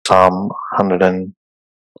Psalm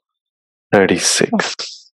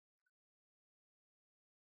 136.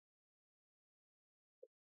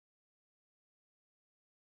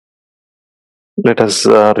 Let us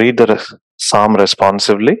read the Psalm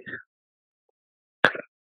responsively.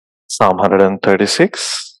 Psalm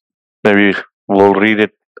 136. Maybe we'll read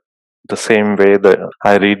it the same way that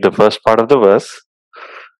I read the first part of the verse.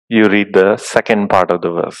 You read the second part of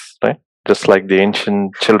the verse, right? Just like the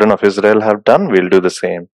ancient children of Israel have done, we'll do the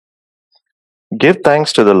same. Give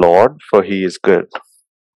thanks to the Lord, for he is good.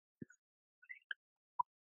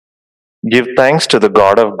 Give thanks to the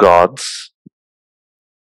God of gods.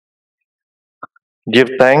 Give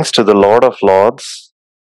thanks to the Lord of lords,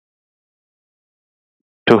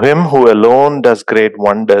 to him who alone does great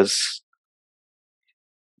wonders,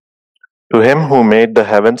 to him who made the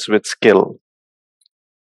heavens with skill,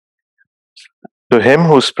 to him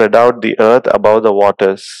who spread out the earth above the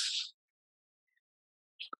waters,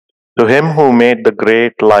 to him who made the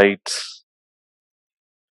great lights,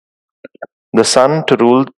 the sun to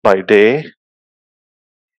rule by day,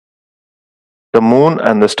 the moon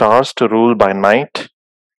and the stars to rule by night,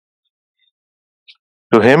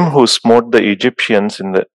 to him who smote the Egyptians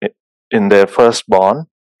in their firstborn,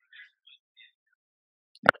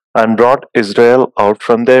 and brought Israel out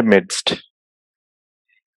from their midst,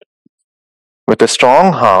 with a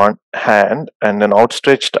strong hand and an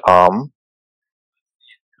outstretched arm,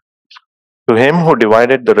 to him who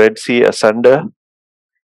divided the Red Sea asunder,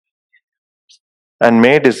 and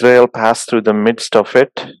made Israel pass through the midst of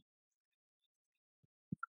it.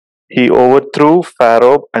 He overthrew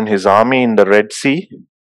Pharaoh and his army in the Red Sea.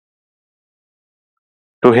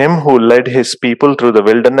 To him who led his people through the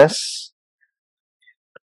wilderness,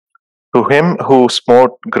 to him who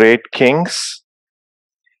smote great kings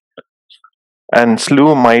and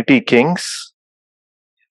slew mighty kings,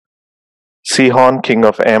 Sihon king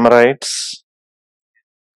of Amorites,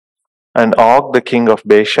 and Og the king of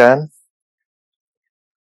Bashan,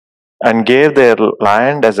 and gave their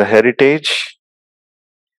land as a heritage,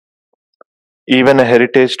 even a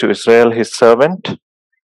heritage to Israel his servant,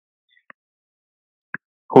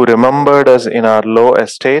 who remembered us in our low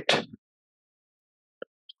estate,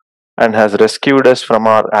 and has rescued us from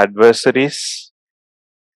our adversaries,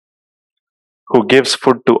 who gives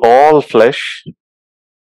food to all flesh.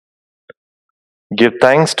 Give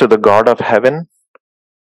thanks to the God of heaven.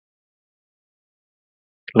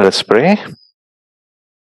 Let us pray.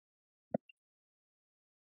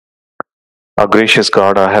 Our gracious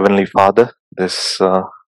God, our Heavenly Father, this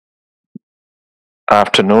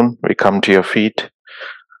afternoon we come to your feet.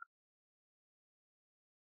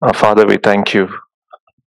 Our Father, we thank you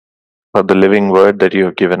for the living word that you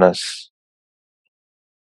have given us.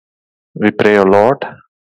 We pray, O Lord,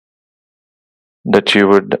 that you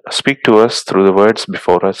would speak to us through the words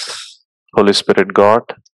before us. Holy Spirit God,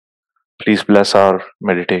 please bless our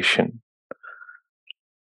meditation.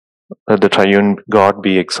 Let the triune God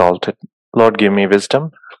be exalted. Lord, give me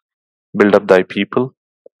wisdom. Build up thy people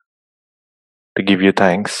to give you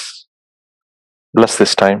thanks. Bless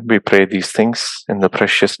this time. We pray these things in the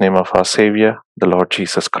precious name of our Savior, the Lord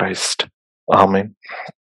Jesus Christ. Amen.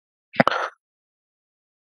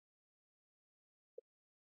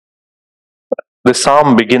 The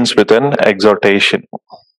psalm begins with an exhortation.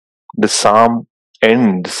 The psalm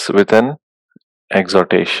ends with an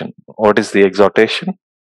exhortation. What is the exhortation?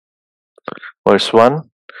 Verse 1,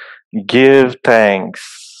 give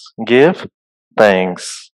thanks. Give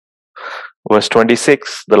thanks. Verse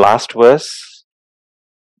 26, the last verse,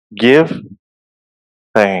 give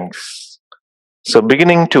thanks. So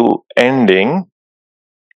beginning to ending,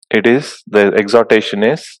 the exhortation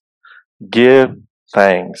is give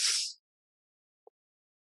thanks.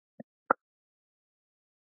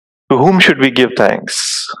 To whom should we give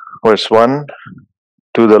thanks? Verse 1,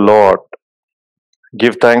 to the Lord.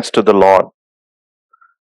 Give thanks to the Lord.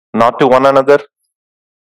 Not to one another,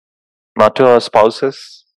 not to our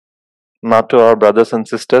spouses, not to our brothers and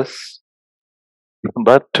sisters,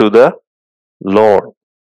 but to the Lord.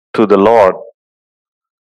 To the Lord.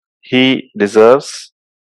 He deserves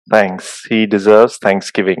thanks. He deserves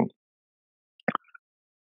thanksgiving.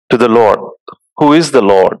 To the Lord. Who is the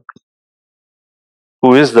Lord?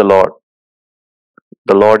 Who is the Lord?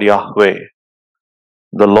 The Lord Yahweh.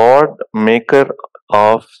 The Lord maker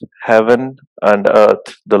of heaven and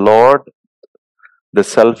earth. The Lord, the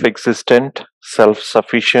self-existent,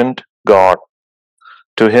 self-sufficient God.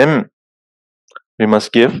 To him we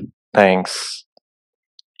must give thanks.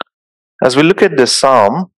 As we look at this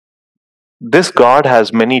psalm, this God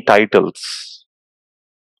has many titles.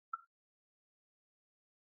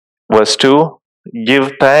 Verse 2,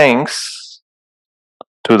 give thanks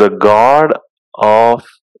to the God of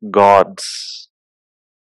gods.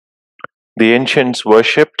 The ancients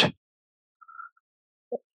worshipped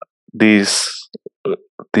these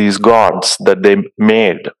these gods that they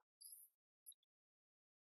made.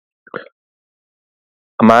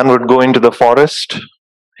 A man would go into the forest,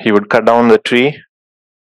 he would cut down the tree,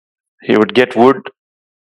 he would get wood,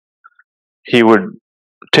 he would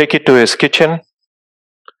take it to his kitchen,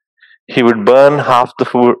 he would burn half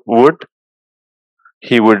the wood,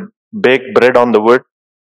 he would bake bread on the wood,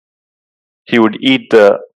 he would eat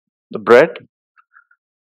the bread,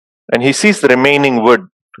 and he sees the remaining wood.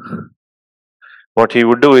 What he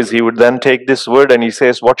would do is he would then take this wood and he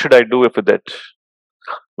says, what should I do with it?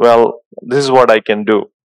 Well, this is what I can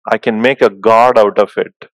do. I can make a god out of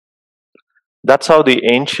it. That's how the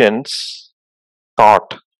ancients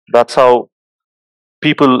thought. That's how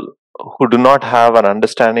people who do not have an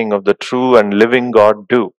understanding of the true and living God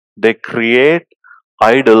do. They create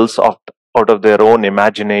idols out of their own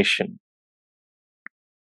imagination.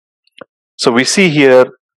 So we see here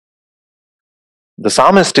the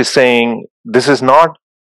psalmist is saying, this is not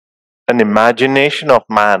an imagination of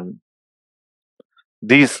man.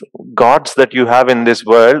 These gods that you have in this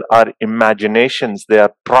world are imaginations. They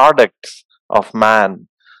are products of man.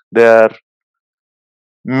 They are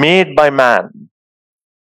made by man.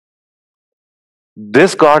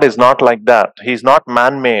 This God is not like that. He's not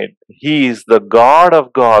man-made. He is the God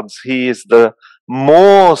of gods. He is the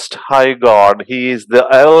most high God. He is the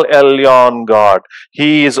El Elyon God.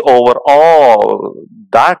 He is over all.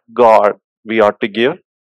 That God we ought to give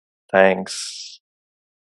thanks.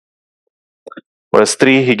 Verse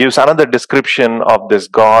 3, he gives another description of this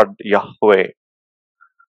God, Yahweh.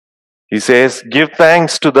 He says, give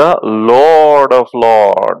thanks to the Lord of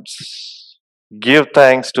Lords. Give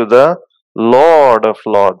thanks to the Lord of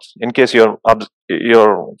Lords. In case you're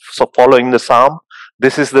following the psalm,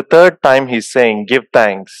 this is the third time he's saying, give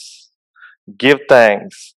thanks. Give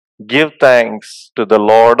thanks. Give thanks to the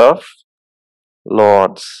Lord of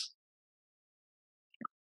Lords.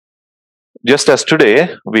 Just as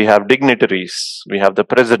today, we have dignitaries, we have the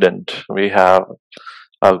president, we have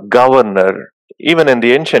a governor. Even in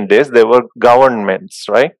the ancient days, there were governments,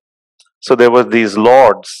 right? So there were these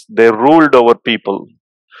lords, they ruled over people.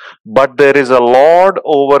 But there is a Lord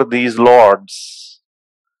over these lords.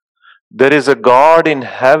 There is a God in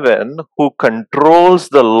heaven who controls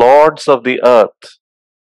the lords of the earth.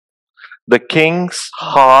 The king's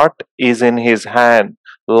heart is in his hand.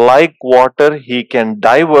 Like water, he can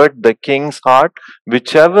divert the king's heart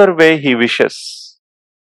whichever way he wishes.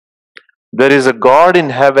 There is a God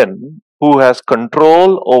in heaven who has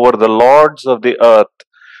control over the lords of the earth.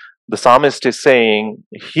 The psalmist is saying,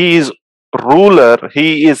 he is ruler,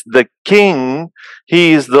 he is the king,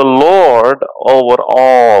 he is the Lord over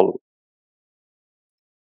all.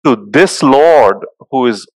 To this Lord who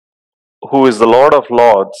is the Lord of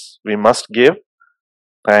Lords, we must give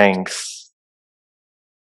thanks.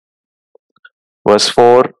 Verse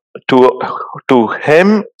 4, to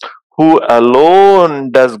him who alone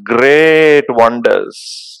does great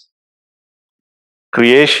wonders.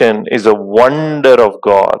 Creation is a wonder of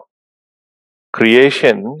God.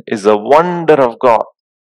 Creation is a wonder of God.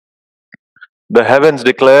 The heavens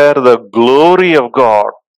declare the glory of God.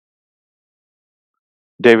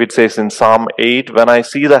 David says in Psalm 8, when I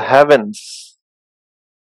see the heavens,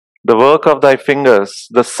 the work of thy fingers,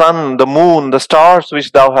 the sun, the moon, the stars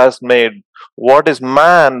which thou hast made, what is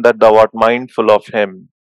man that thou art mindful of him?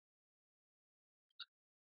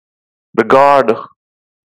 The God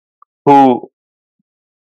who,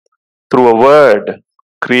 through a word,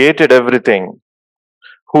 created everything,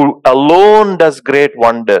 who alone does great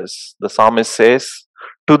wonders. The psalmist says,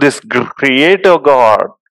 to this creator God,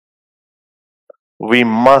 we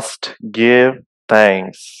must give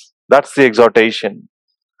thanks. That's the exhortation.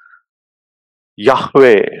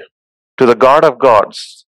 Yahweh, to the God of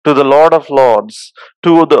gods, to the Lord of lords,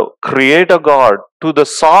 to the creator God, to the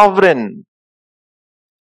sovereign,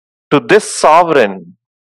 to this sovereign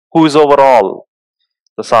who is over all.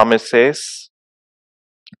 The psalmist says,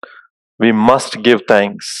 we must give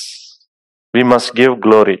thanks. We must give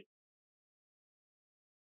glory.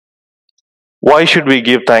 Why should we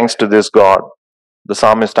give thanks to this God? The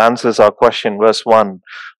psalmist answers our question, verse 1.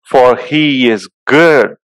 For he is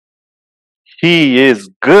good. He is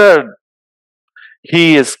good.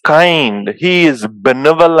 He is kind. He is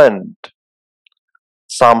benevolent.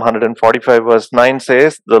 Psalm 145 verse 9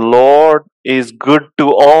 says, the Lord is good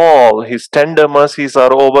to all. His tender mercies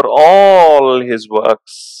are over all his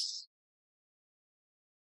works.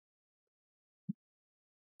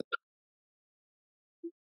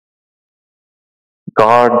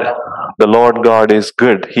 God, the Lord God is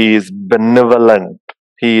good. He is benevolent.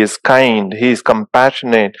 He is kind. He is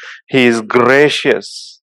compassionate. He is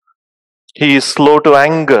gracious. He is slow to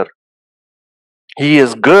anger. He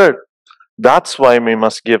is good. That's why we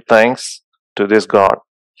must give thanks to this God.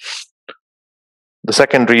 The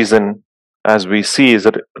second reason, as we see, is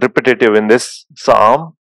repetitive in this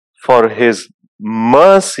psalm, for his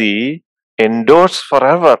mercy endures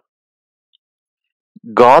forever.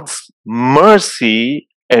 God's mercy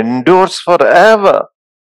endures forever.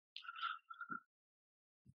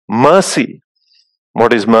 Mercy.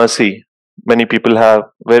 What is mercy? Many people have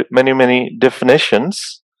many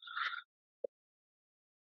definitions.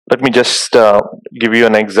 Let me just give you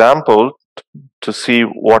an example to see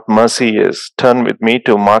what mercy is. Turn with me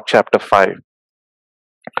to Mark chapter 5.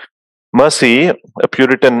 Mercy, a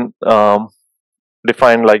Puritan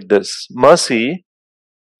defined like this: mercy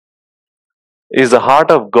is the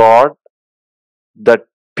heart of God that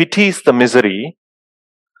pities the misery,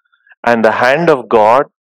 and the hand of God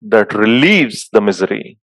that relieves the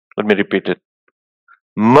misery. Let me repeat it.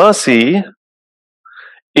 Mercy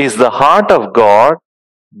is the heart of God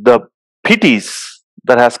that pities,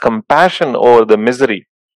 that has compassion over the misery,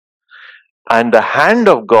 and the hand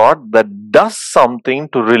of God that does something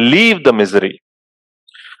to relieve the misery.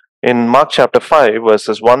 In Mark chapter 5,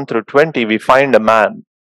 verses 1 through 20, we find a man.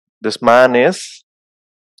 This man is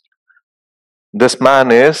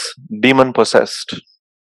demon possessed.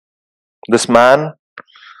 This man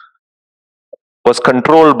was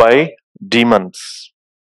controlled by demons.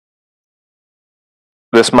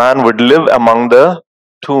 This man would live among the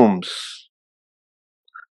tombs.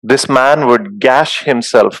 This man would gash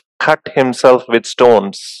himself, cut himself with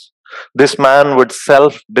stones. This man would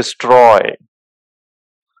self-destroy.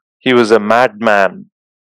 He was a madman.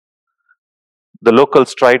 The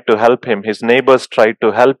locals tried to help him. His neighbors tried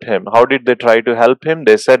to help him. How did they try to help him?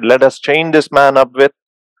 They said, let us chain this man up with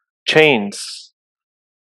chains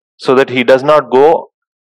so that he does not go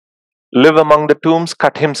live among the tombs,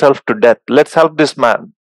 cut himself to death. Let's help this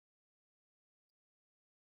man.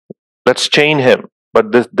 Let's chain him.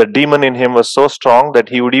 But the demon in him was so strong that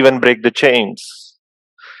he would even break the chains.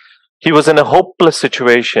 He was in a hopeless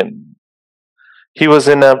situation. He was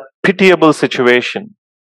in a pitiable situation.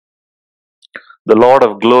 The Lord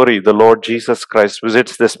of glory, the Lord Jesus Christ,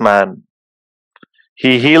 visits this man.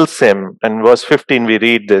 He heals him. And verse 15, we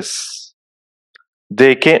read this.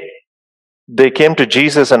 They came to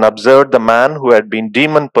Jesus and observed the man who had been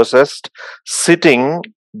demon-possessed, sitting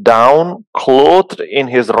down, clothed in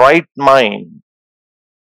his right mind.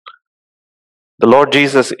 The Lord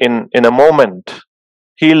Jesus, in a moment,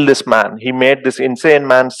 healed this man. He made this insane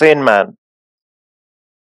man sane man.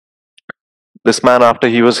 This man, after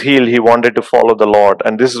he was healed, he wanted to follow the Lord.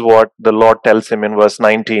 And this is what the Lord tells him in verse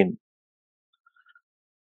 19.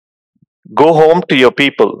 Go home to your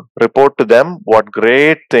people, report to them what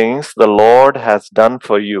great things the Lord has done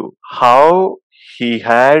for you, how he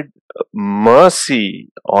had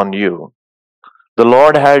mercy on you. The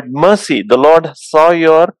Lord had mercy. The Lord saw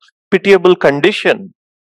your pitiable condition.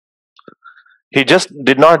 He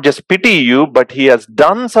did not just pity you, but he has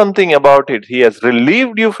done something about it. He has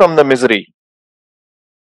relieved you from the misery.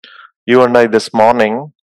 You and I this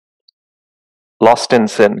morning, lost in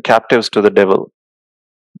sin, captives to the devil.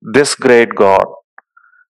 This great God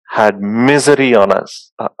had misery on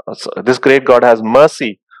us. This great God has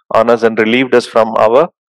mercy on us and relieved us from our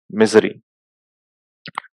misery.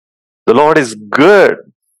 The Lord is good.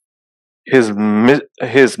 His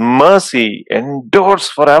mercy endures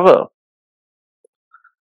forever.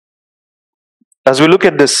 As we look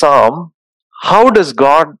at this psalm, how does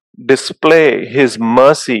God display his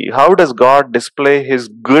mercy? How does God display his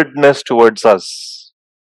goodness towards us?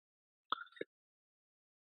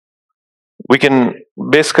 We can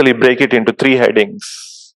basically break it into three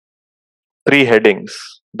headings.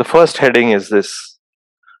 The first heading is this.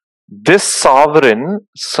 This sovereign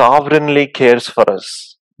sovereignly cares for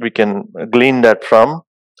us. We can glean that from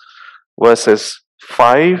verses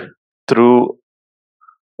 5 through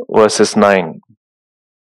verses 9.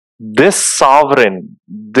 This sovereign,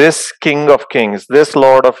 this King of Kings, this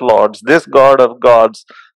Lord of Lords, this God of Gods,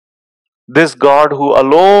 this God who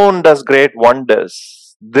alone does great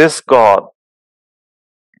wonders, this God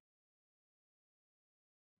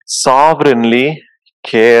sovereignly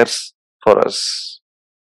cares for us.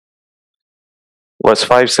 Verse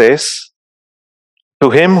 5 says,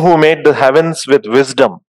 to him who made the heavens with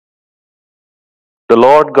wisdom, the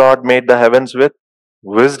Lord God made the heavens with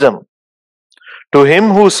wisdom. To him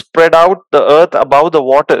who spread out the earth above the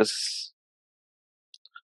waters.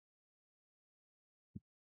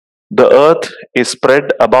 The earth is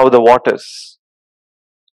spread above the waters.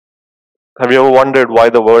 Have you ever wondered why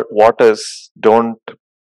the waters don't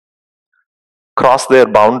cross their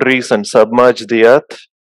boundaries and submerge the earth?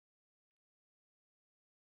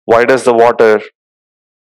 Why does the water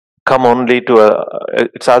come only to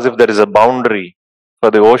it's as if there is a boundary for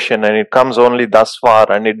the ocean and it comes only thus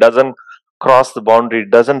far and it doesn't cross the boundary, it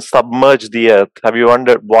doesn't submerge the earth? Have you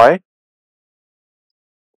wondered why?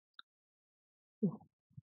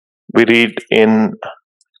 We read in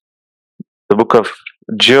the book of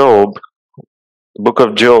Job,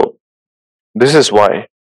 this is why.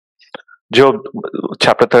 Job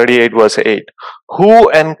chapter 38 verse 8. Who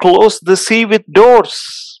enclosed the sea with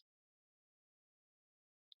doors?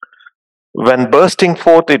 When bursting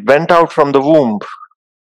forth it went out from the womb.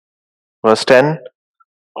 Verse 10.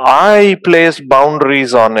 I placed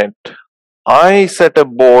boundaries on it. I set a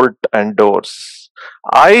bolt and doors.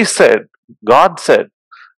 I said, God said,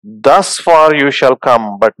 thus far you shall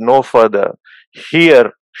come, but no further.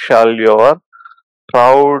 Here shall your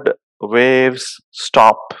proud waves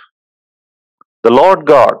stop. The Lord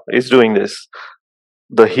God is doing this.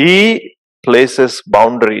 He places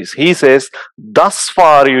boundaries. He says, thus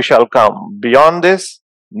far you shall come. Beyond this,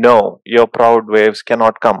 no, your proud waves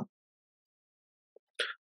cannot come.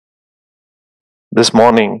 This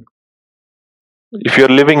morning, if you're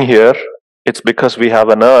living here, it's because we have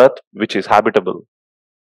an earth which is habitable.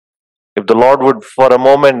 If the Lord would for a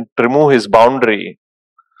moment remove his boundary,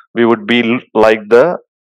 we would be like the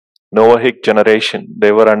Noahic generation.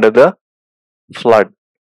 They were under the flood.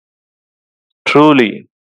 Truly,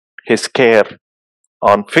 his care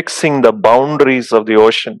on fixing the boundaries of the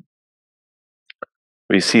ocean,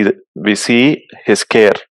 we see his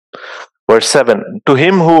care. Verse 7, to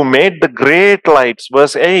him who made the great lights.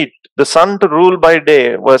 Verse 8, the sun to rule by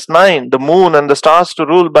day. Verse 9, the moon and the stars to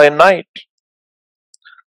rule by night.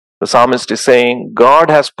 The psalmist is saying,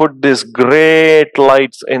 God has put these great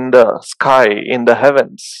lights in the sky, in the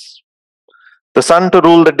heavens. The sun to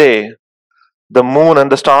rule the day, the moon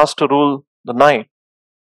and the stars to rule the night.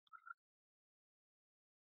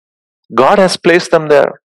 God has placed them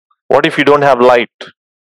there. What if you don't have light?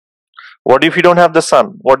 What if you don't have the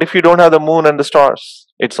sun? What if you don't have the moon and the stars?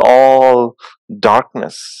 It's all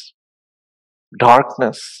darkness.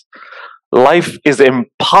 Darkness. Life is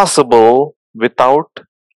impossible without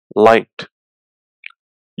light.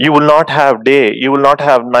 You will not have day, you will not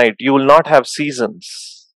have night, you will not have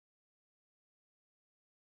seasons.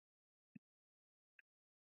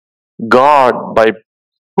 God, by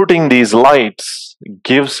putting these lights,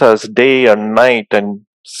 gives us day and night and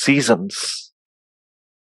seasons.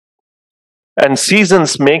 And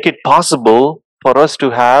seasons make it possible for us to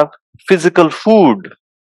have physical food.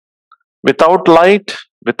 Without light,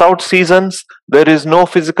 without seasons, there is no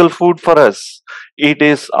physical food for us. It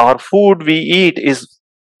is our food we eat is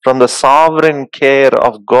from the sovereign care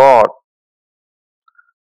of God.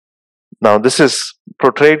 Now, this is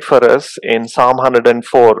portrayed for us in Psalm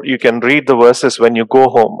 104. You can read the verses when you go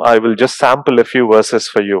home. I will just sample a few verses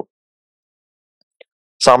for you.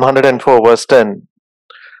 Psalm 104 verse 10.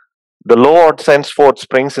 The Lord sends forth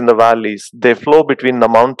springs in the valleys. They flow between the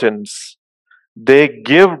mountains. They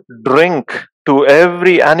give drink to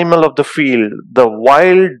every animal of the field. The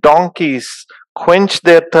wild donkeys quench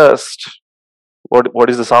their thirst. What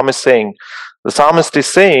is the psalmist saying? The psalmist is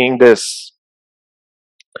saying this.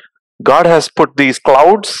 God has put these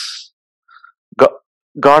clouds.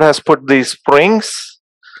 God has put these springs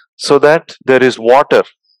so that there is water.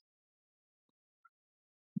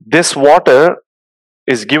 This water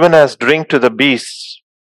is given as drink to the beasts.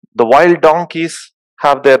 The wild donkeys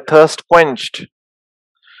have their thirst quenched.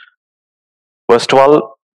 Verse 12,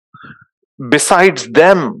 besides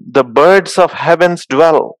them, the birds of heavens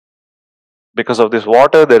dwell. Because of this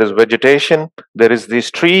water, there is vegetation, there is these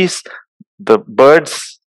trees, the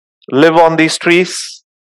birds live on these trees.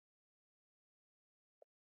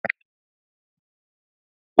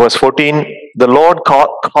 Verse 14, the Lord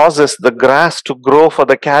causes the grass to grow for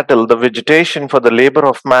the cattle, the vegetation for the labor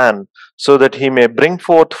of man, so that he may bring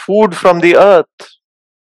forth food from the earth.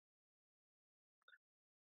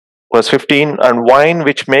 Verse 15, and wine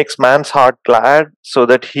which makes man's heart glad, so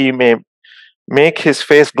that he may make his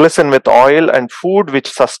face glisten with oil, and food which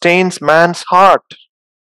sustains man's heart.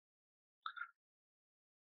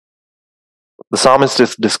 The psalmist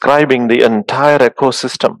is describing the entire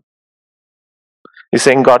ecosystem. He's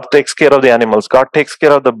saying God takes care of the animals, God takes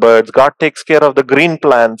care of the birds, God takes care of the green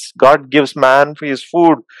plants, God gives man for his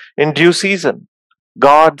food in due season.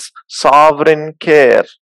 God's sovereign care.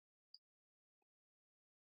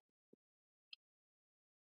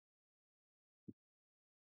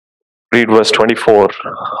 Read verse 24.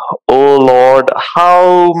 O Lord,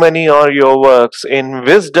 how many are your works? In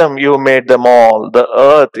wisdom you made them all. The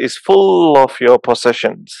earth is full of your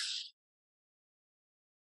possessions.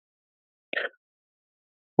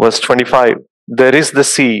 Verse 25. There is the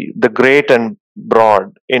sea, the great and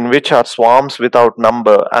broad, in which are swarms without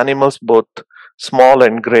number, animals both small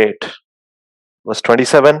and great. Verse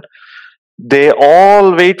 27. They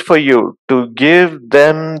all wait for you to give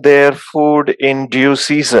them their food in due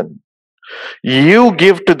season. You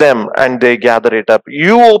give to them and they gather it up.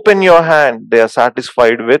 You open your hand, they are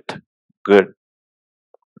satisfied with good.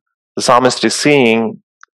 The psalmist is seeing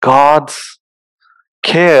God's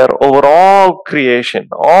care over all creation,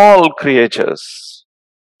 all creatures.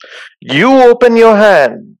 You open your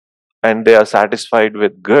hand and they are satisfied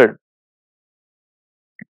with good.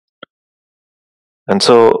 And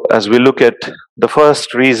so, as we look at the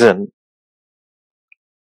first reason,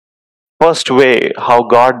 first way how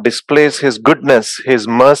God displays His goodness, His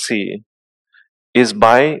mercy, is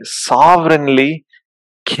by sovereignly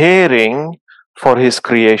caring for His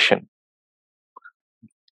creation.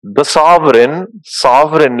 The sovereign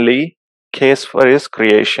sovereignly cares for His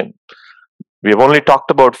creation. We have only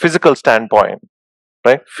talked about physical standpoint,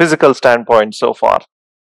 right? Physical standpoint so far.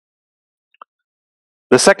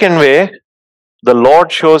 The second way the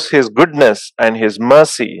Lord shows His goodness and His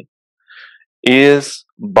mercy is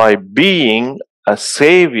by being a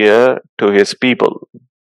savior to His people.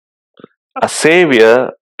 A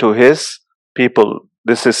savior to His people.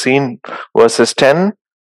 This is seen verses 10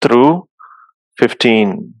 through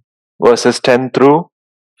 15. Verses 10 through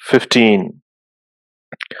 15.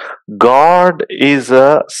 God is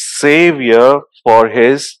a savior for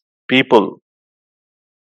His people.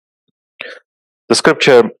 The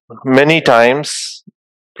scripture many times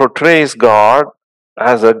portrays God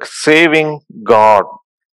as a saving God.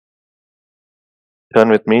 Turn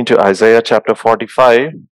with me to Isaiah chapter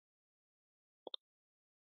 45.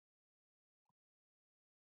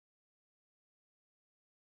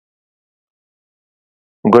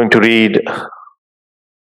 I'm going to read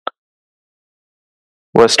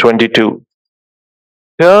verse 22.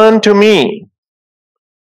 Turn to me,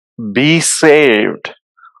 be saved,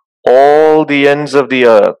 all the ends of the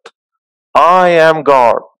earth. I am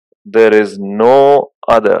God, there is no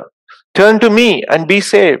other. Turn to me and be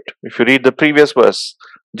saved. If you read the previous verse,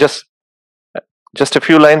 just a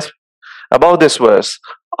few lines above this verse,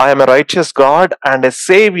 I am a righteous God and a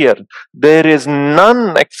Savior. There is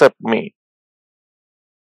none except me.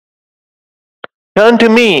 Turn to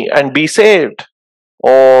me and be saved,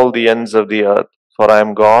 all the ends of the earth. For I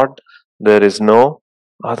am God, there is no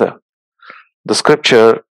other. The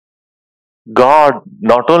scripture, God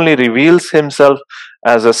not only reveals Himself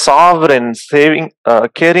as a sovereign,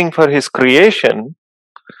 caring for His creation,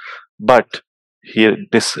 but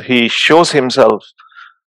He shows Himself,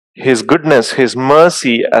 His goodness, His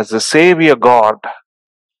mercy as a Savior God.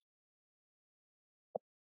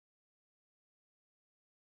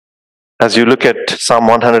 As you look at Psalm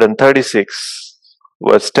 136,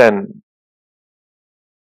 verse 10,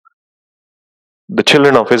 the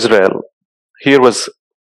children of Israel, here was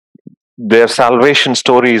their salvation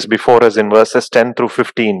story is before us in verses 10 through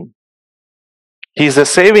 15. He is a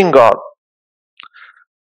saving God.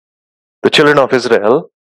 The children of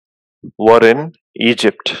Israel were in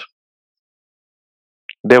Egypt.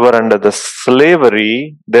 They were under the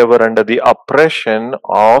slavery, they were under the oppression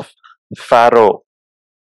of Pharaoh.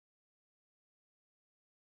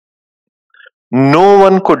 No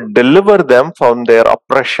one could deliver them from their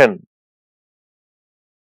oppression.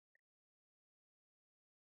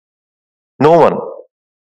 No one.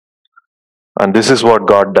 And this is what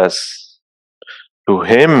God does. To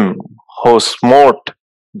Him who smote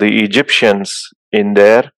the Egyptians in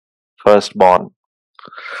their firstborn.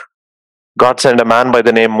 God sent a man by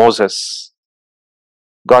the name Moses.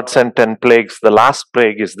 God sent 10 plagues. The last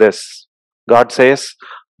plague is this. God says,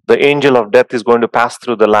 the angel of death is going to pass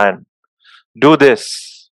through the land. Do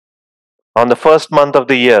this. On the first month of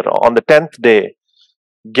the year, on the 10th day,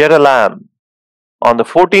 get a lamb. On the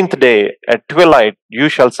 14th day, at twilight, you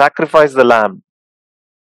shall sacrifice the lamb.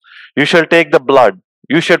 You shall take the blood.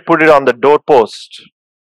 You shall put it on the doorpost.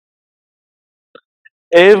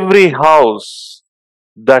 Every house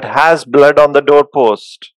that has blood on the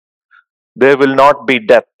doorpost, there will not be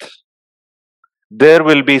death. There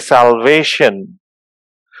will be salvation.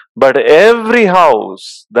 But every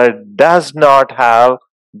house that does not have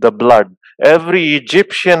the blood, every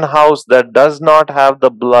Egyptian house that does not have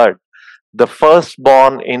the blood, the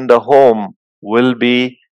firstborn in the home will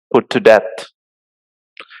be put to death.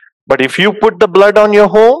 But if you put the blood on your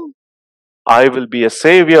home, I will be a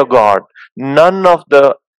Savior God. None of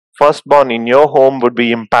the firstborn in your home would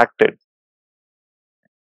be impacted.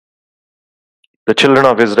 The children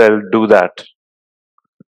of Israel do that.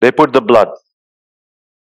 They put the blood.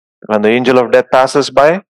 When the angel of death passes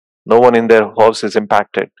by, no one in their house is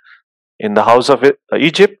impacted. In the house of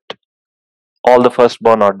Egypt, all the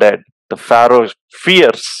firstborn are dead. The Pharaoh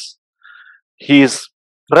fears. He is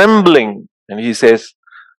trembling and he says,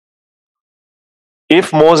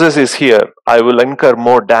 if Moses is here, I will incur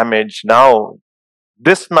more damage. Now,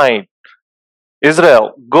 this night,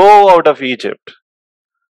 Israel, go out of Egypt.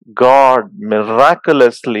 God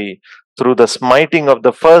miraculously, through the smiting of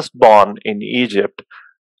the firstborn in Egypt,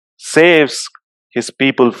 saves his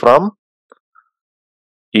people from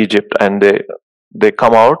Egypt, and they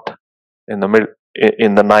come out in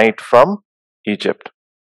the night from Egypt.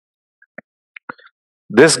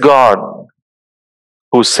 This God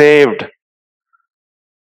who saved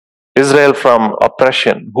Israel from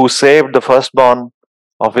oppression, who saved the firstborn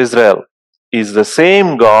of Israel, is the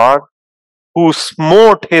same God who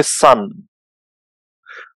smote his son,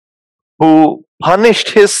 who punished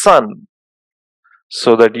his son,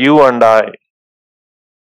 so that you and I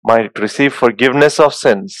might receive forgiveness of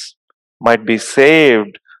sins, might be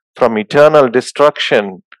saved from eternal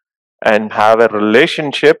destruction, and have a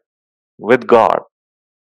relationship with God.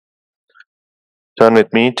 Turn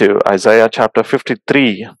with me to Isaiah chapter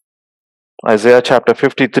 53. Isaiah chapter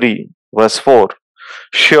 53, verse 4.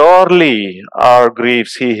 Surely our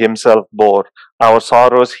griefs he himself bore, our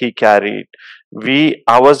sorrows he carried. We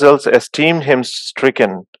ourselves esteemed him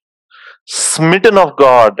stricken, smitten of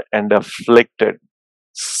God and afflicted.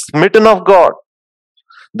 Smitten of God.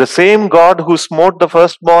 The same God who smote the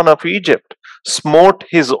firstborn of Egypt smote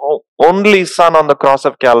his only son on the cross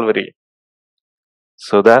of Calvary,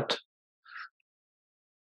 so that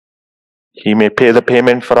he may pay the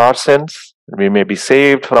payment for our sins, we may be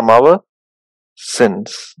saved from our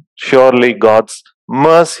sins. Surely God's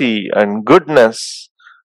mercy and goodness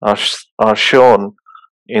are shown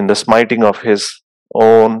in the smiting of his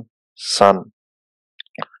own son.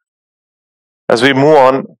 As we move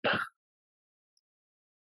on,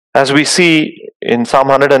 as we see in Psalm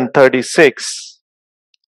 136,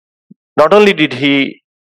 not only did he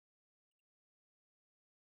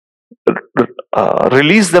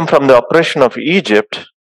release them from the oppression of Egypt,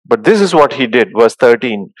 but this is what he did, verse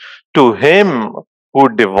 13. To him who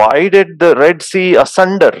divided the Red Sea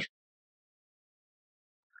asunder,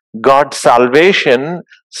 God's salvation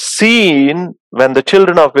seen when the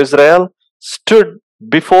children of Israel stood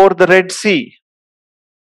before the Red Sea.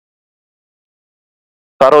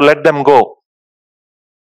 Pharaoh let them go.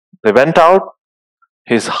 They went out.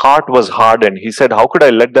 His heart was hardened. He said, how could I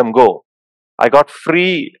let them go? I got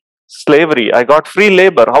free slavery. I got free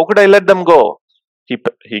labor. How could I let them go?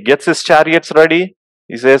 He gets his chariots ready.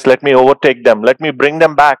 He says, let me overtake them. Let me bring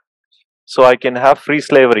them back so I can have free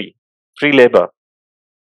slavery, free labor.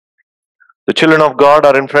 The children of God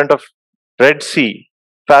are in front of Red Sea.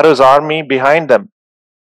 Pharaoh's army behind them.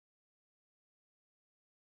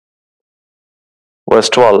 Verse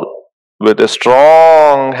 12. With a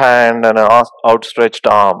strong hand and an outstretched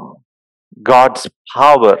arm, God's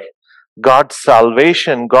power, God's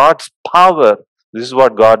salvation, God's power. This is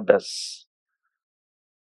what God does.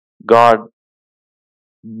 God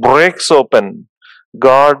breaks open.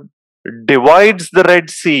 God divides the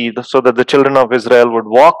Red Sea so that the children of Israel would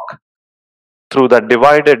walk through that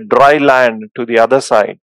divided dry land to the other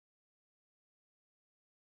side.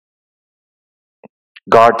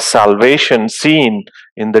 God's salvation seen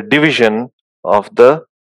in the division of the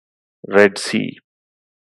Red Sea.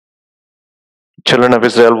 Children of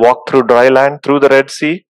Israel walked through dry land, through the Red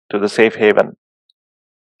Sea, to the safe haven,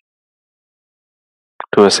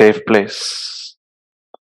 to a safe place.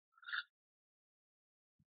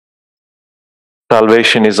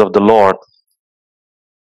 Salvation is of the Lord.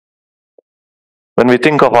 When we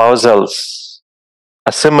think of ourselves,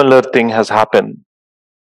 a similar thing has happened.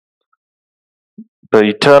 The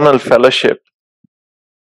eternal fellowship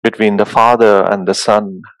between the Father and the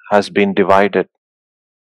Son has been divided.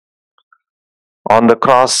 On the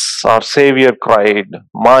cross, our Savior cried,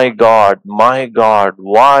 my God,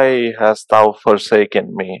 why hast thou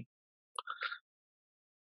forsaken me?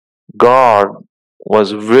 God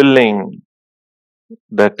was willing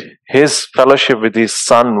that his fellowship with his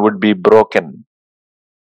Son would be broken.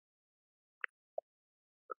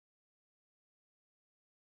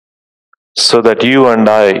 So that you and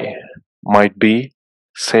I might be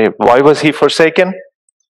saved. Why was he forsaken?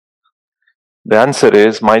 The answer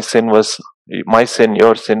is,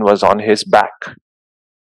 your sin was on his back.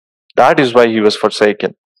 That is why he was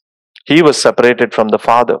forsaken. He was separated from the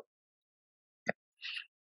Father.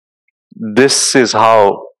 This is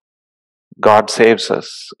how God saves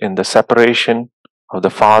us in the separation of the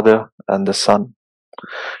Father and the Son.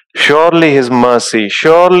 Surely His mercy,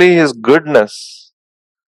 surely His goodness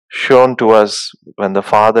shown to us when the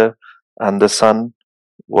Father and the Son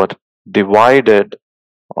were divided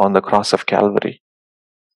on the cross of Calvary.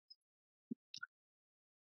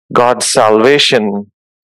 God's salvation,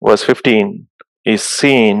 verse 15, is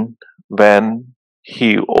seen when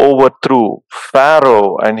He overthrew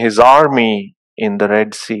Pharaoh and his army in the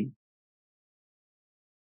Red Sea.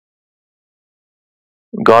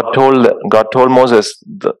 God told Moses,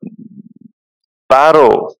 the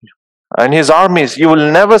Pharaoh and his armies you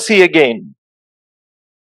will never see again.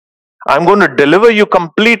 I'm going to deliver you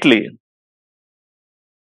completely.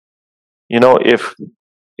 You know, if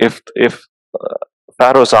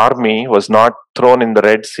Pharaoh's army was not thrown in the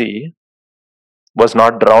Red Sea, was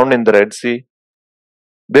not drowned in the Red Sea,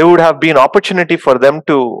 there would have been opportunity for them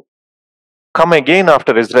to come again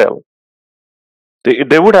after Israel.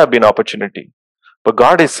 There would have been opportunity. But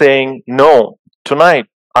God is saying, no, tonight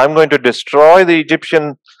I'm going to destroy the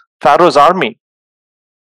Egyptian Pharaoh's army.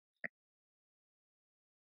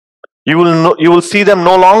 You will see them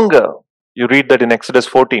no longer. You read that in Exodus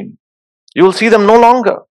 14. You will see them no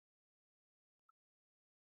longer.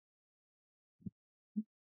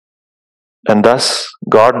 And thus,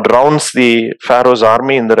 God drowns the Pharaoh's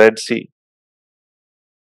army in the Red Sea.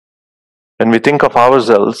 When we think of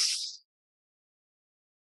ourselves,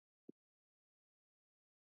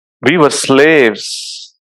 we were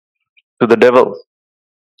slaves to the devil.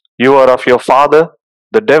 You are of your father,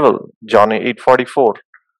 the devil. John 8:44.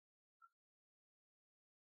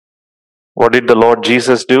 What did the Lord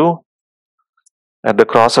Jesus do at the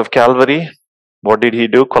cross of Calvary? What did He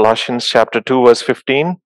do? Colossians chapter 2 verse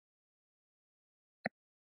 15.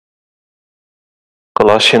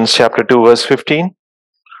 Colossians chapter 2 verse 15.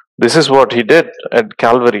 This is what He did at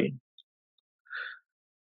Calvary.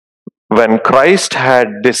 When Christ had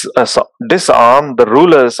disarmed the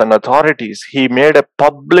rulers and authorities, He made a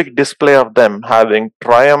public display of them, having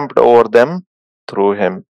triumphed over them through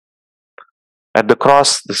Him. At the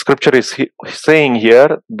cross, the scripture is saying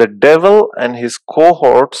here, the devil and his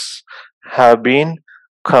cohorts have been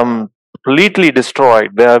completely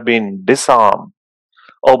destroyed. They have been disarmed,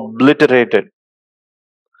 obliterated.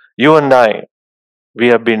 You and I, we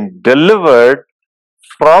have been delivered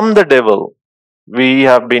from the devil. We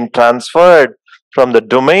have been transferred from the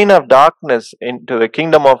domain of darkness into the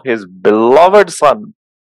kingdom of His beloved Son.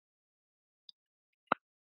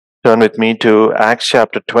 Turn with me to Acts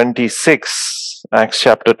chapter 26. Acts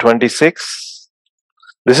chapter 26.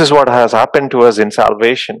 This is what has happened to us in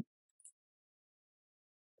salvation.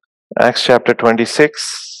 Acts chapter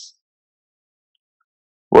 26,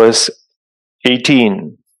 verse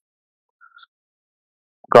 18.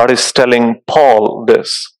 God is telling Paul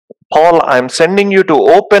this. Paul, I'm sending you to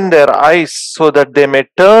open their eyes so that they may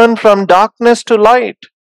turn from darkness to light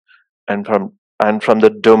and from the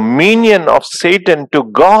dominion of Satan to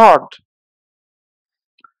God.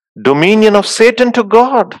 Dominion of Satan to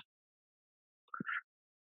God.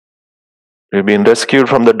 We've been rescued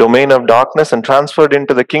from the domain of darkness and transferred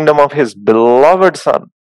into the kingdom of His beloved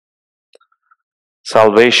Son.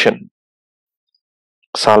 Salvation.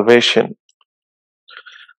 Salvation.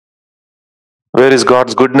 Where is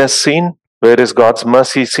God's goodness seen? Where is God's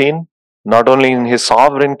mercy seen? Not only in His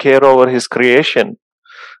sovereign care over His creation,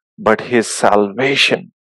 but His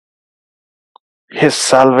salvation. His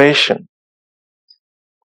salvation.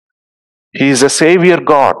 He is a Savior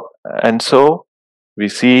God, and so we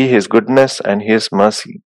see His goodness and His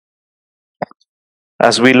mercy.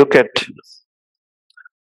 As we look at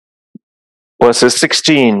verses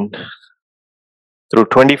 16 through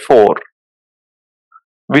 24,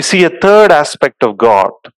 we see a third aspect of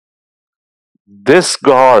God. This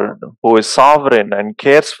God who is sovereign and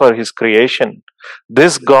cares for His creation,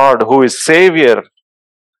 this God who is Savior,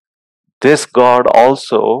 this God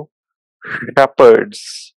also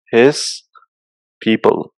shepherds His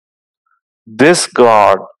people. This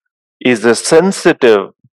God is a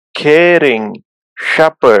sensitive, caring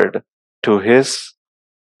shepherd to His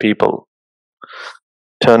people.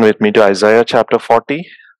 Turn with me to Isaiah chapter 40.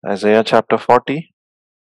 Isaiah chapter 40.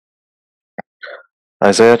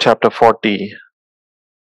 Isaiah chapter 40.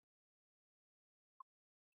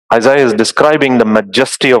 Isaiah is describing the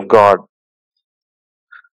majesty of God.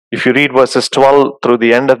 If you read verses 12 through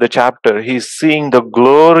the end of the chapter, he's seeing the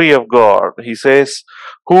glory of God. He says,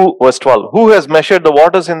 verse 12, who has measured the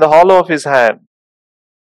waters in the hollow of His hand?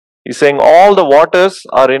 He's saying all the waters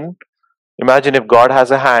are imagine if God has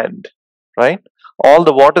a hand, right? All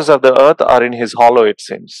the waters of the earth are in His hollow, it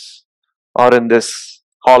seems, or in this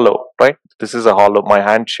hollow, right? This is a hollow. My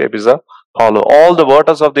hand shape is a hollow. All the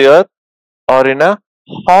waters of the earth are in a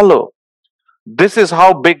hollow. This is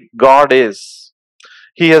how big God is.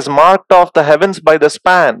 He has marked off the heavens by the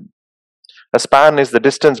span. A span is the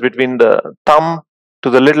distance between the thumb to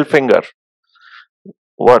the little finger.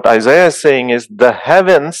 What Isaiah is saying is the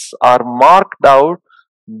heavens are marked out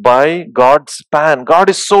by God's span. God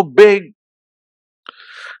is so big.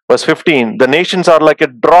 Verse 15, the nations are like a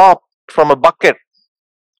drop from a bucket.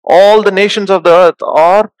 All the nations of the earth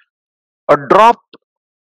are a drop.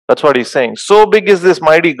 That's what he's saying. So big is this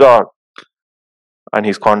mighty God. And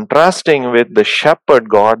he's contrasting with the shepherd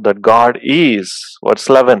God that God is. Verse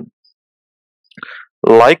 11,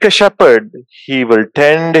 like a shepherd, he will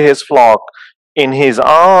tend his flock. In his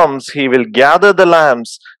arms, he will gather the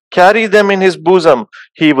lambs, carry them in his bosom.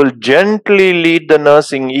 He will gently lead the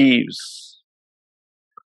nursing Eves.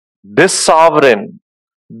 This sovereign,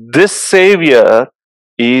 this Savior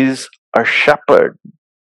is a shepherd.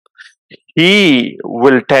 He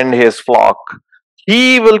will tend his flock.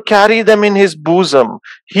 He will carry them in his bosom.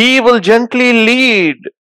 He will gently lead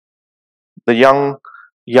the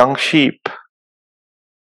young sheep.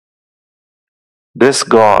 This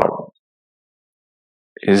God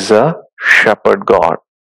is a shepherd God.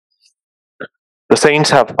 The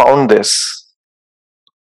saints have found this.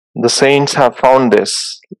 The saints have found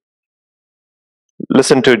this.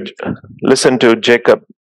 Listen to Jacob.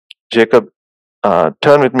 Jacob,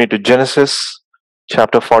 turn with me to Genesis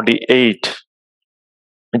chapter 48.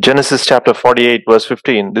 Genesis chapter 48, verse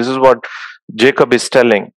 15. This is what Jacob is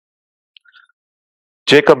telling.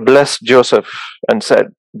 Jacob blessed Joseph and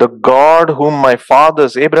said, the God whom my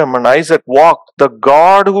fathers Abraham and Isaac walked, the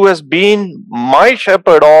God who has been my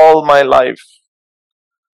shepherd all my life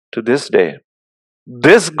to this day,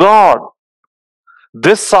 this God,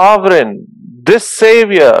 this sovereign, this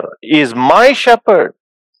Savior is my shepherd.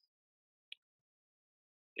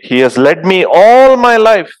 He has led me all my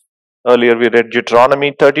life. Earlier we read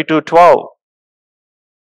Deuteronomy 32:12.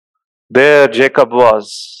 There Jacob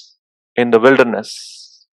was in the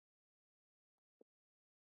wilderness.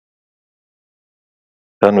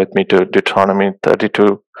 Turn with me to Deuteronomy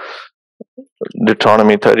 32.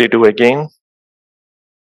 Deuteronomy 32 again.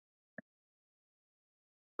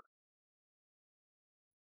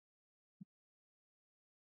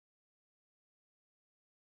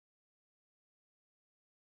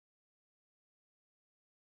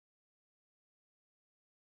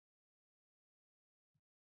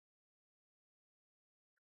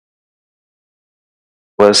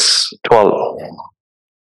 Verse 12.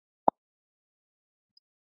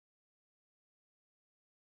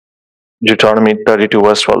 Deuteronomy 32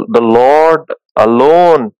 verse 12. The Lord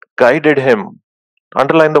alone guided him.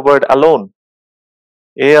 Underline the word alone.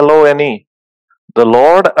 A-L-O-N-E. The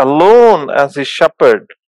Lord alone as his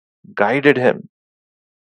shepherd guided him.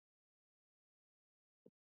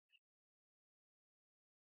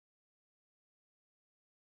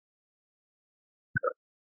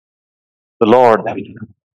 The Lord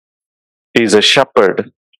is a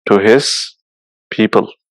shepherd to his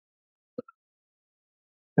people.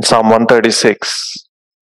 In Psalm 136,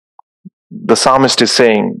 the psalmist is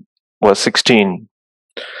saying, verse 16,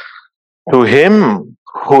 to him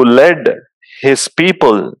who led his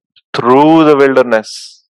people through the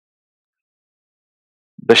wilderness.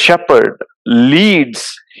 The shepherd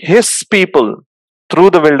leads his people through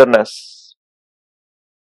the wilderness.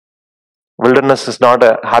 Wilderness is not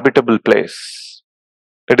a habitable place.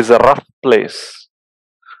 It is a rough place.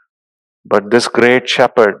 But this great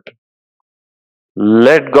shepherd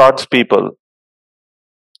led God's people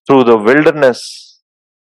through the wilderness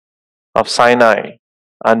of Sinai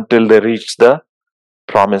until they reached the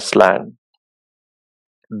promised land.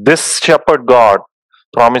 This shepherd God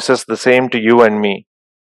promises the same to you and me.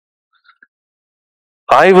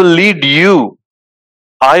 I will lead you.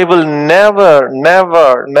 I will never,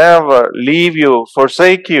 never, never leave you,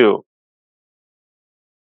 forsake you.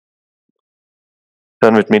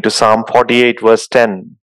 Turn with me to Psalm 48, verse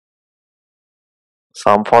 10.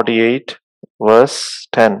 Psalm 48, verse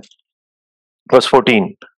 10. Verse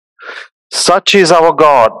 14. Such is our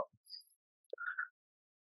God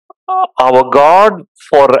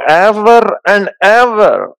forever and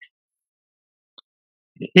ever.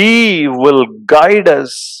 He will guide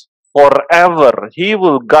us forever. He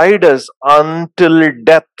will guide us until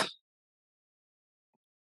death.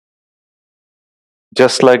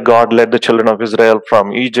 Just like God led the children of Israel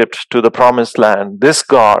from Egypt to the promised land, this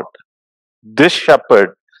God, this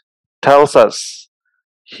shepherd, tells us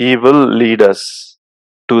he will lead us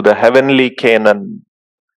to the heavenly Canaan,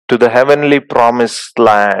 to the heavenly promised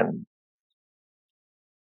land.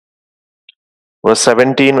 Verse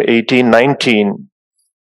 17, 18, 19.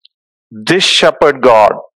 This shepherd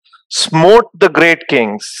God smote the great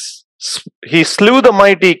kings. He slew the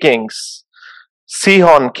mighty kings.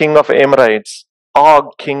 Sihon, king of Amorites,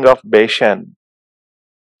 Og, king of Bashan.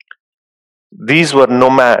 These were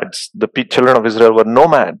nomads. The children of Israel were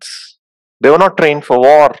nomads. They were not trained for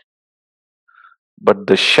war. But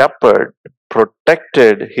the shepherd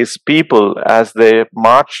protected his people as they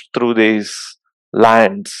marched through these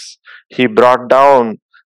lands. He brought down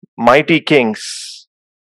mighty kings.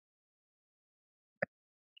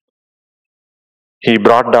 He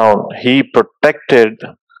protected,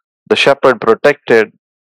 the shepherd protected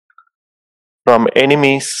from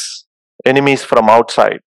enemies from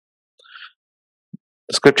outside.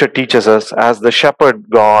 The scripture teaches us, as the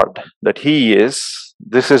shepherd God that he is,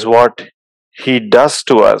 this is what he does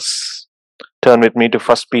to us. Turn with me to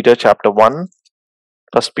 1 Peter chapter 1.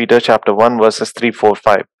 1 Peter chapter 1 verses 3, 4,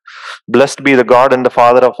 5. Blessed be the God and the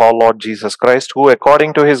Father of our Lord Jesus Christ, who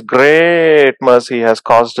according to his great mercy has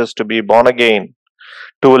caused us to be born again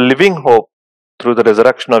to a living hope through the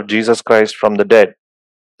resurrection of Jesus Christ from the dead,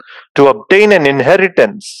 to obtain an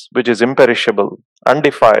inheritance which is imperishable,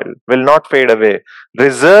 undefiled, will not fade away,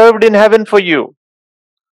 reserved in heaven for you.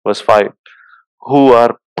 Verse 5. Who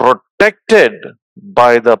are protected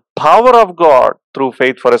by the power of God through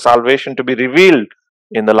faith for a salvation to be revealed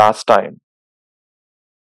in the last time.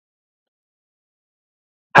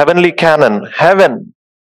 Heavenly canon, heaven.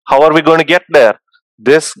 How are we going to get there?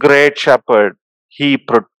 This great shepherd, he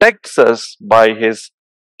protects us by his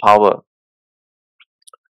power.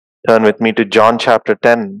 Turn with me to John chapter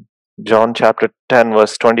 10. John chapter 10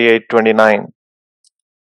 verse 28, 29.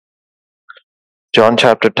 John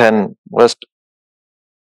chapter 10 verse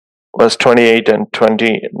 28 and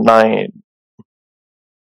 29.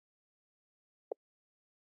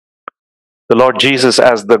 The Lord Jesus,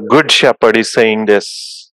 as the good shepherd, is saying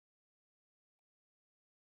this: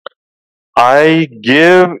 I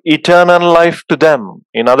give eternal life to them.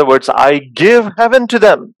 In other words, I give heaven to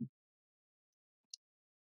them.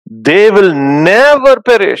 They will never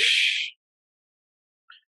perish.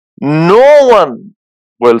 No one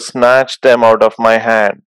will snatch them out of my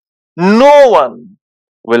hand. No one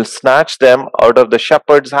will snatch them out of the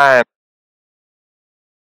shepherd's hand.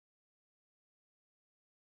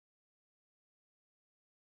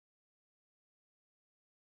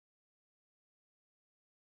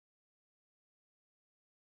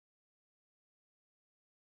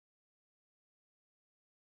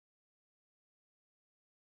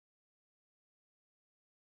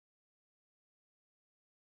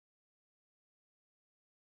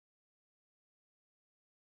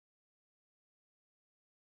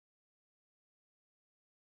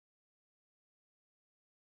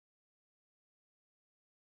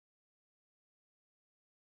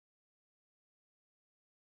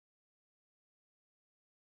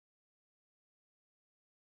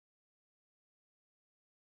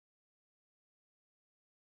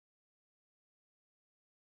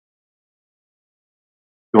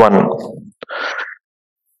 One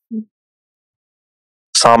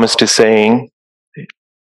psalmist is saying,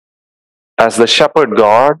 as the shepherd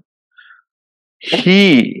God,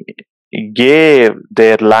 he gave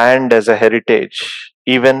their land as a heritage,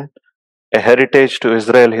 even a heritage to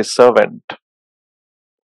Israel, his servant.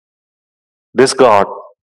 This God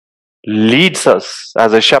leads us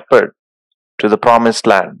as a shepherd to the promised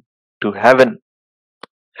land, to heaven.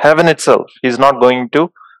 Heaven itself. He's not going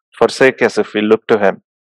to forsake us if we look to him.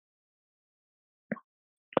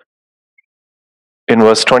 In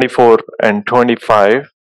verse 24 and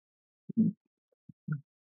 25,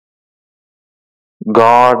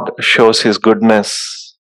 God shows his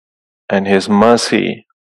goodness and his mercy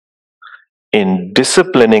in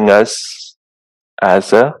disciplining us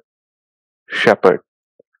as a shepherd.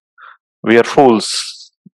 We are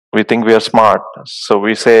fools. We think we are smart. So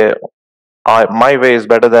we say, my way is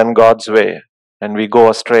better than God's way. And we go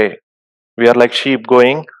astray. We are like sheep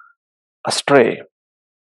going astray.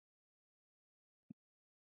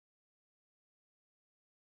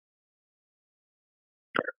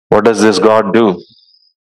 What does this God do?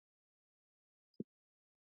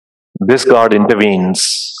 This God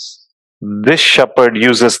intervenes. This shepherd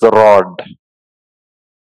uses the rod.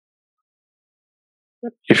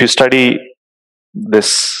 If you study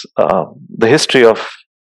this,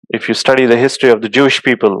 if you study the history of the Jewish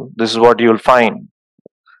people, this is what you will find.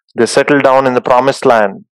 They settled down in the promised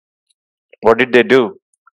land. What did they do?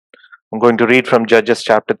 I'm going to read from Judges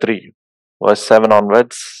chapter 3, verse 7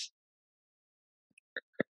 onwards.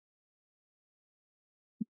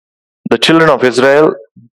 The children of Israel,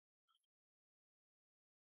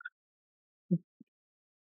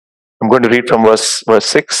 I'm going to read from verse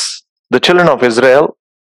 6. The children of Israel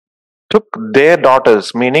took their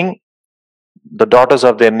daughters, meaning the daughters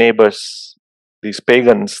of their neighbors, these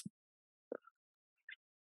pagans,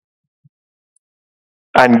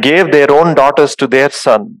 and gave their own daughters to their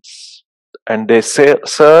sons, and they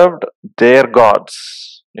served their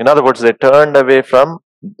gods. In other words, they turned away from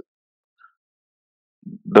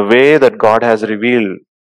the way that God has revealed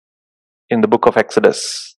in the book of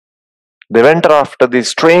Exodus. They went after these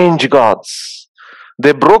strange gods.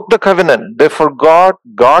 They broke the covenant. They forgot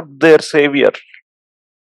God, their Savior.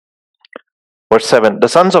 Verse 7, the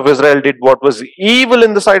sons of Israel did what was evil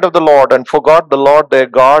in the sight of the Lord and forgot the Lord their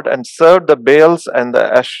God and served the Baals and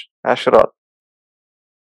the Asherah.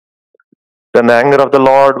 Then the anger of the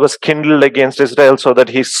Lord was kindled against Israel so that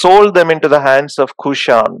he sold them into the hands of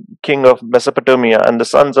Cushan, king of Mesopotamia, and the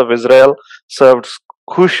sons of Israel served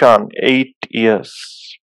Cushan 8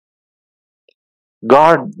 years.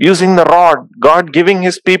 God using the rod, God giving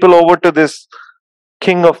his people over to this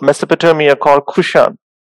king of Mesopotamia called Cushan.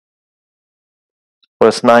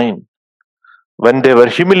 Verse 9, when they were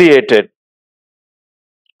humiliated,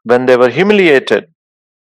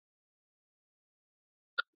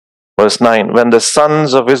 verse 9, when the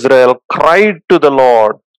sons of Israel cried to the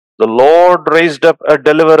Lord raised up a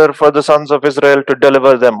deliverer for the sons of Israel to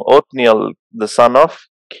deliver them, Othniel, the son of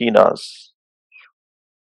Kenaz.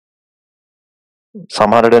 Psalm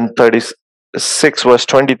 136 verse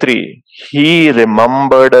 23, he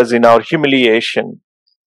remembered us in our humiliation.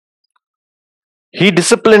 He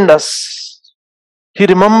disciplined us. He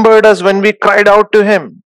remembered us when we cried out to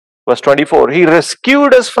him. Verse 24, he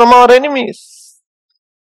rescued us from our enemies.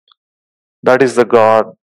 That is the God,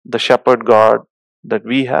 the shepherd God that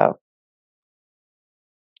we have.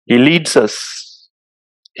 He leads us.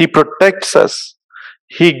 He protects us.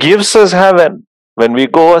 He gives us heaven. When we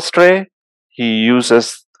go astray, he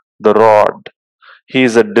uses the rod. He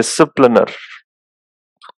is a discipliner.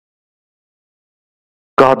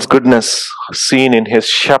 God's goodness seen in his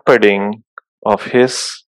shepherding of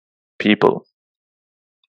his people.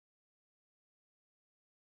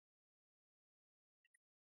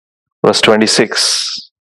 Verse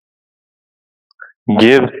 26.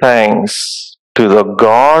 Give thanks to the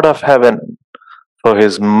God of heaven, for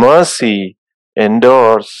his mercy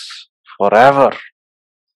endures forever.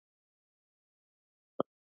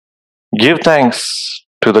 Give thanks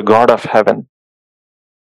to the God of heaven.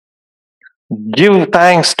 Give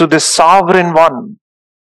thanks to the sovereign one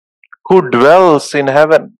who dwells in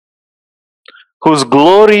heaven, whose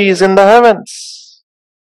glory is in the heavens.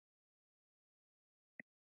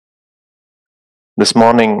 This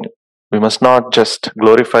morning, we must not just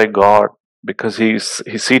glorify God because He's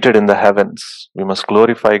seated in the heavens. We must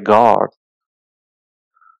glorify God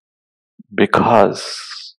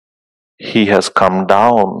because He has come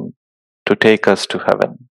down to take us to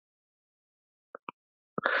heaven.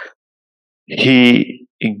 He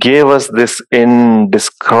gave us this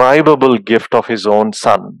indescribable gift of His own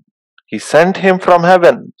Son. He sent Him from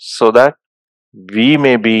heaven so that we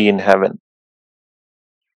may be in heaven.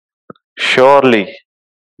 Surely,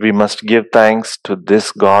 we must give thanks to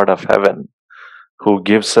this God of heaven who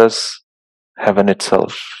gives us heaven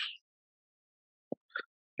itself.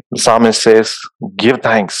 The psalmist says, give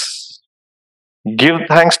thanks. Give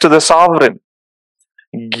thanks to the sovereign.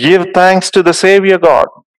 Give thanks to the Savior God.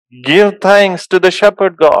 Give thanks to the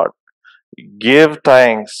Shepherd God. Give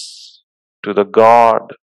thanks to the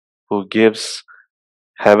God who gives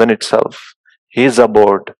heaven itself, His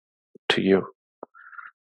abode, to you.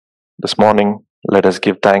 This morning, let us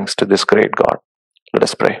give thanks to this great God. Let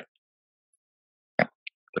us pray.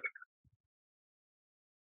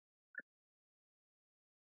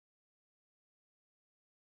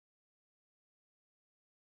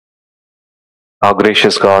 Our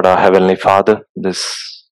gracious God, our Heavenly Father,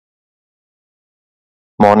 this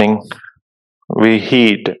morning we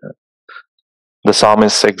heed the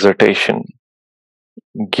psalmist's exhortation.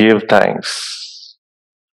 Give thanks.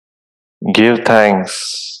 Give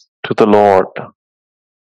thanks to the Lord,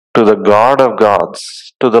 to the God of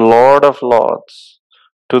gods, to the Lord of lords,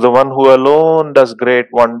 to the one who alone does great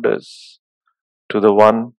wonders, to the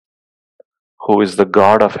one who is the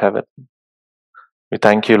God of heaven. We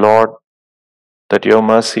thank you, Lord, that your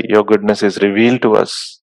mercy, your goodness is revealed to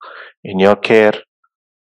us in your care,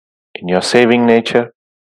 in your saving nature,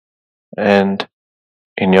 and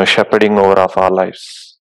in your shepherding over of our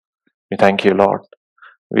lives. We thank you, Lord.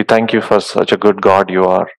 We thank you for such a good God you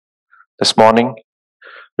are. This morning,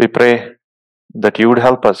 we pray that you would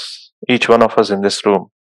help us, each one of us in this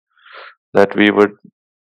room, that we would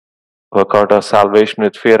work out our salvation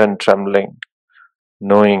with fear and trembling,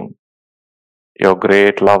 knowing your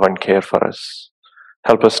great love and care for us.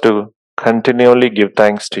 Help us to continually give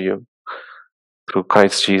thanks to you. through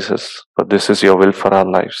Christ Jesus. For this is your will for our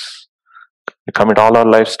lives. We commit all our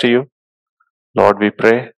lives to you. Lord, we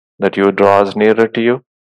pray that you would draw us nearer to you.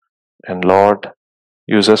 And Lord,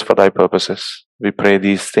 use us for thy purposes. We pray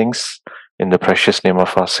these things in the precious name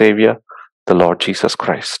of our Savior, the Lord Jesus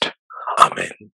Christ. Amen.